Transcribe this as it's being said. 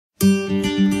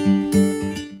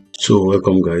So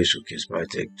welcome guys to Case by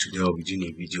Tech. Today I'll be doing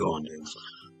a video on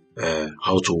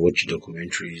how to watch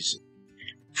documentaries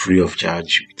free of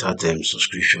charge without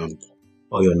subscription.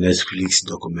 All your Netflix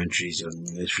documentaries, your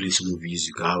Netflix movies,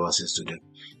 you can have access to them.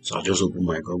 So I'll just open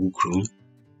my Google Chrome.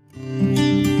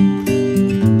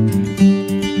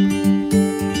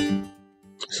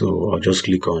 So I'll just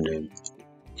click on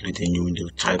create a new window.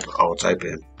 I'll type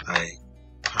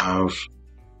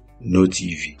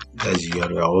IHaveNoTV. That's the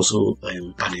URL. I'll also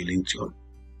add a link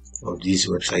of this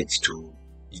website to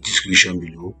the description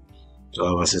below to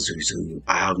have access to it. So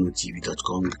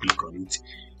IHaveNoTV.com, you click on it.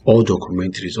 All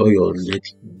documentaries, all your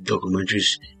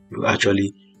documentaries you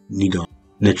actually need on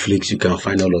Netflix, you can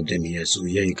find all of them here. So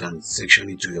here you can section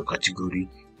it to your category,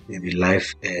 maybe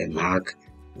life, hack,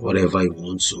 whatever you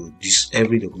want. So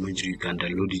every documentary you can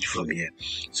download it from here.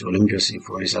 So let me just say,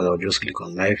 for instance, I'll just click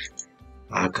on life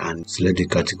hack and select the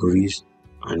categories,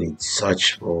 and it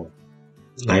search for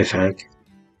life hack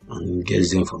and it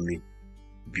gets them for me.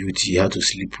 Beauty, how to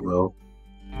sleep well,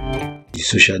 the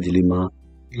social dilemma,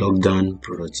 lockdown,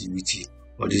 productivity.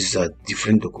 All these are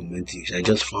different documentaries. I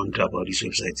just found out about this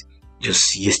website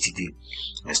just yesterday.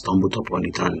 I stumbled upon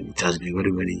it and it has been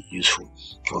very, very useful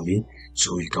for me.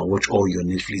 So you can watch all your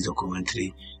Netflix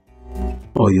documentary,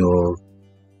 all your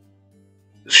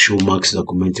Showmax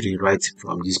documentary right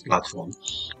from this platform.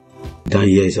 Down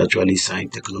here is actually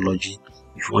science technology.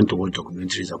 If you want to watch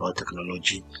documentaries about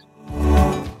technology,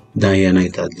 down here now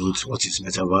it adults what is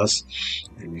metaverse,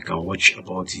 and you can watch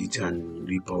about it and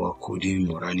read power coding,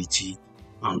 morality,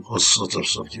 and all sorts of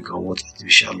stuff. You can watch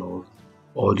artificial love.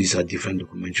 All these are different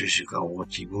documentaries you can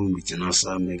watch, even with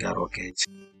NASA, mega rockets,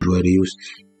 jewelries,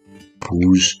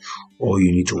 pools. All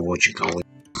you need to watch, you can watch.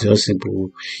 It's just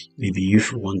simple. Maybe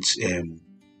if you want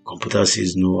computer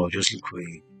says no, or just look for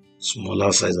a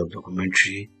smaller size of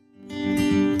documentary,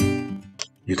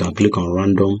 you can click on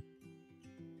random.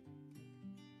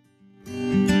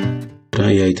 Down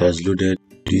here it has loaded.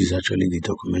 This is actually the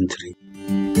documentary.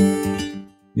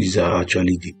 These are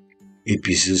actually the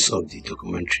episodes of the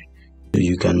documentary. So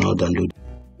you can now download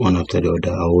one after the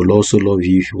other. I will also love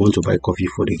you if you want to buy coffee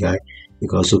for the guy. You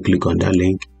can also click on that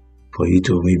link for you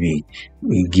to maybe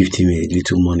gift him a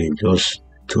little money just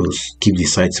to keep the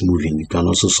sites moving. You can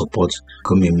also support,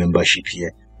 become a membership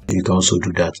here. You can also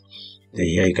do that. Then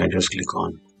here you can just click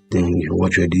on. Then if you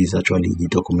watch this is actually the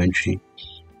documentary.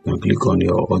 You can click on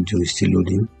your audio is still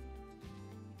loading.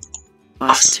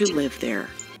 To live there.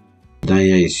 Then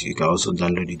here is you can also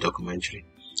download the documentary.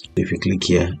 If you click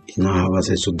here, you now have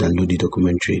access to download the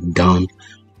documentary down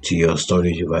to your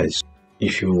storage device.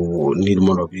 If you need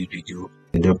more of this video,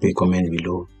 drop a comment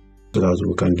below so that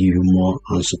we can give you more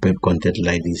and superb content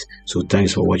like this. So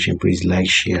thanks for watching. Please like,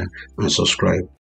 share and subscribe.